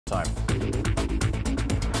time.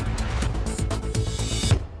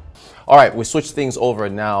 All right, we switch things over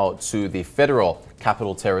now to the Federal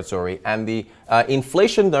Capital Territory and the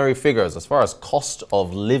inflationary figures as far as cost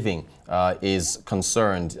of living is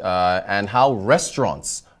concerned and how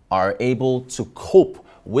restaurants are able to cope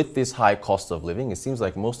with this high cost of living. It seems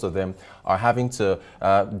like most of them are having to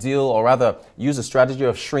deal, or rather use a strategy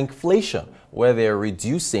of shrinkflation, where they're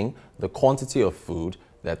reducing the quantity of food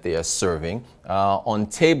that they are serving on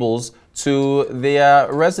tables to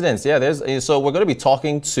their residents. Yeah, so we're going to be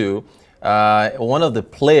talking to one of the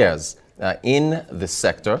players in the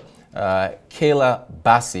sector, Keilah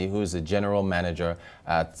Bassey, who is the general manager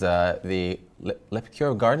at the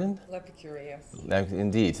Lepicure Garden? Lepicure, yes.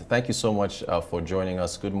 Indeed. Thank you so much for joining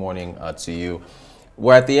us. Good morning to you.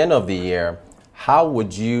 We're at the end of the year. How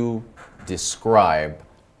would you describe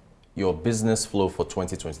your business flow for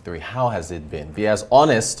 2023? How has it been? Be as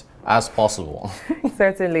honest as possible.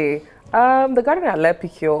 Certainly. The garden at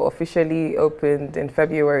Lepicure officially opened in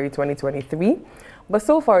February 2023, but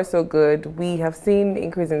so far so good. We have seen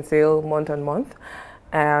increase in sale month on month,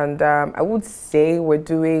 and I would say we're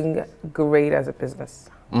doing great as a business.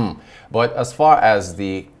 But as far as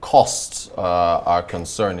the costs are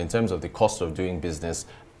concerned, in terms of the cost of doing business,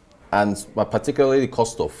 and particularly the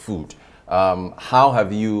cost of food, how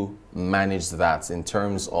have you managed that in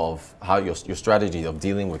terms of how your strategy of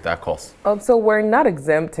dealing with that cost? So we're not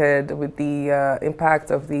exempted with the impact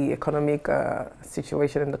of the economic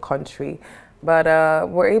situation in the country, but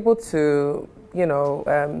we're able to,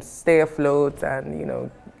 stay afloat and,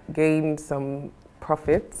 gain some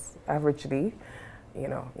profits averagely,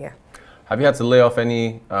 yeah. Have you had to lay off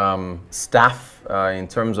any staff in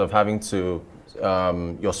terms of having to,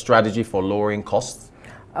 your strategy for lowering costs?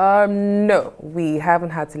 No, we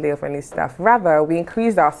haven't had to lay off any staff. Rather, we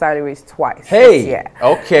increased our salaries twice. Hey, yeah.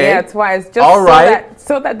 Okay. Yeah, twice. Just all right.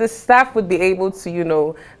 So that the staff would be able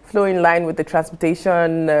to, flow in line with the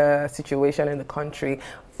transportation situation in the country.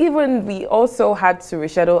 Even we also had to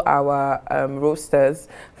reschedule our rosters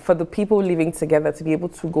for the people living together to be able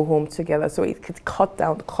to go home together, so it could cut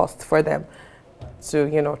down the cost for them to,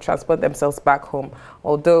 transport themselves back home.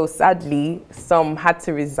 Although, sadly, some had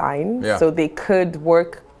to resign, so they could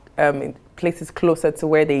work in places closer to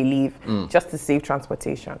where they live, just to save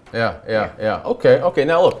transportation. Yeah. Okay.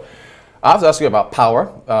 Now, look, I have to ask you about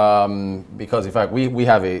power, because, in fact, we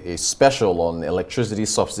have a special on electricity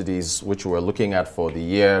subsidies, which we're looking at for the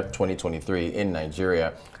year 2023 in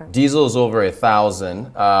Nigeria. Okay. Diesel is over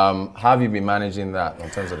 1,000. How have you been managing that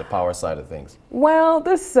in terms of the power side of things? Well,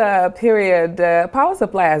 this period, power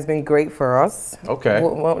supply has been great for us. Okay.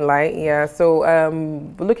 Won't lie, yeah. So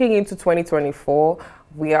looking into 2024,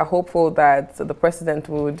 we are hopeful that the president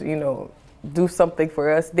would, do something for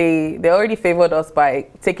us. They already favored us by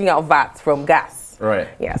taking out VAT from gas. Right.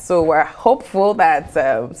 Yeah, so we're hopeful that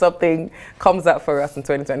something comes up for us in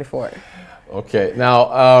 2024. Okay. Now,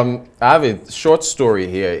 I have a short story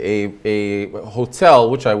here. A hotel,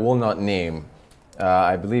 which I will not name,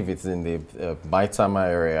 I believe it's in the Maitama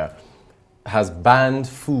area, has banned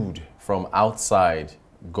food from outside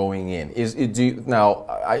going in. Is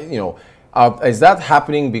that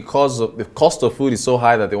happening because of the cost of food is so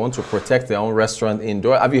high that they want to protect their own restaurant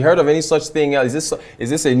indoor? Have you heard of any such thing? Is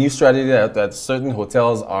this a new strategy that certain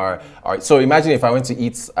hotels are? So imagine if I went to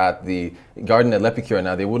eat at the garden at Lepicure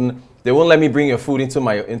now, they won't let me bring your food into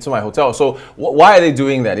my hotel. So why are they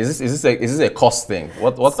doing that? Is this a cost thing?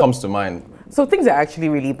 What comes to mind? So things are actually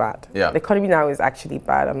really bad. Yeah. The economy now is actually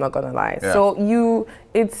bad. I'm not gonna lie. Yeah. So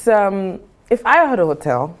if I had a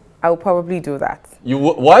hotel, I would probably do that. You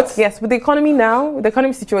what? Yes, with the economy now, with the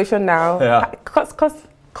economy situation now,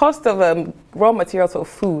 cost of raw materials for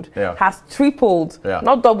food has tripled,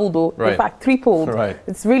 not doubled though, in fact tripled. Right.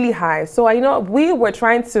 It's really high. So we were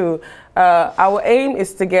trying to, our aim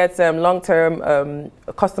is to get long-term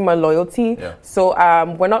customer loyalty. Yeah. So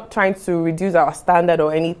we're not trying to reduce our standard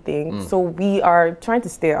or anything. So we are trying to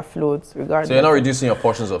stay afloat regardless. So you're not reducing your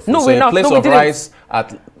portions of food? No, so we're not. A plate of rice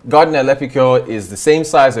at Garden at Lepicure is the same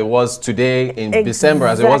size it was today in December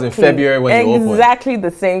as it was in February when you opened? Exactly the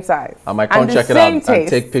same size. I might come check it out and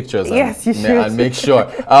take pictures. Yes, you should. And make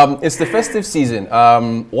sure. It's the festive season.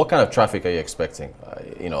 What kind of traffic are you expecting?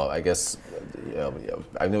 I guess,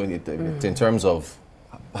 I know in terms of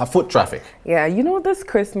foot traffic. Yeah, this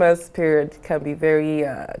Christmas period can be very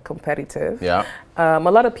competitive. Yeah. A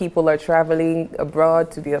lot of people are traveling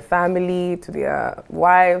abroad to their family, to their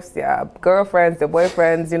wives, their girlfriends, their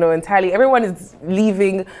boyfriends, entirely. Everyone is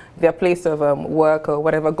leaving their place of work or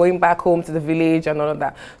whatever, going back home to the village and all of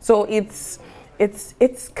that. So it's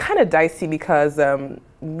kind of dicey because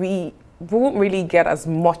we won't really get as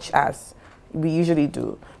much as we usually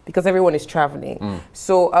do, because everyone is traveling.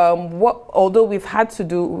 So although we've had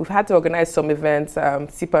to organize some events,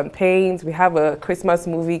 Sip and Paint, we have a Christmas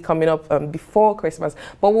movie coming up before Christmas,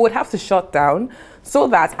 but we would have to shut down so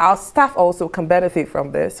that our staff also can benefit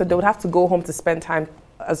from this. So they would have to go home to spend time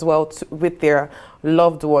as well with their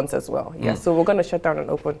loved ones as well. Yeah, so we're going to shut down and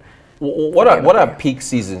open. What are peak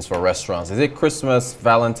seasons for restaurants? Is it Christmas,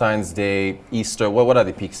 Valentine's Day, Easter? What are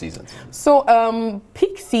the peak seasons? So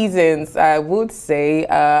peak seasons, I would say,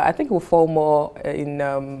 I think will fall more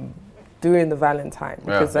in during the Valentine,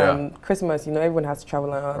 because Christmas, you know, everyone has to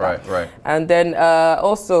travel and all that. Right. And then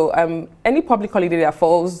also any public holiday that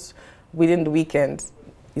falls within the weekend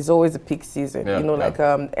is always a peak season. You know, like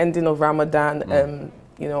ending of Ramadan,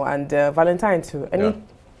 you know, and Valentine too. Any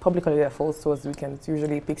public holiday that falls towards the weekend, it's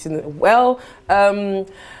usually peak season. Well,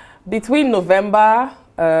 between November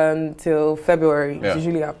until February, it's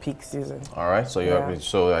usually our peak season. All right, so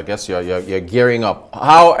so I guess you're gearing up.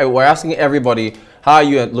 How we're asking everybody, how are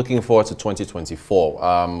you looking forward to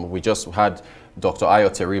 2024? We just had Dr. Ayo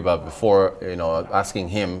Teriba before, you know, asking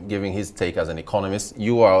him, giving his take as an economist.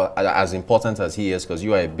 You are as important as he is, because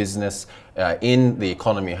you are a business in the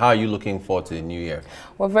economy. How are you looking forward to the new year?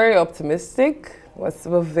 We're very optimistic.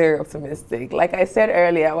 We're very optimistic. Like I said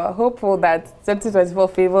earlier, we're hopeful that 2024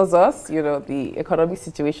 favors us, you know, the economic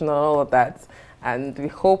situation and all of that. And we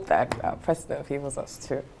hope that our president favors us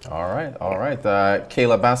too. All right.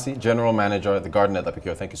 Keilah Bassey, General Manager at the Garden at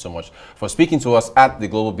Lepicure, thank you so much for speaking to us at the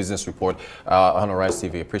Global Business Report on Arise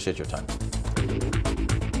TV. Appreciate your time.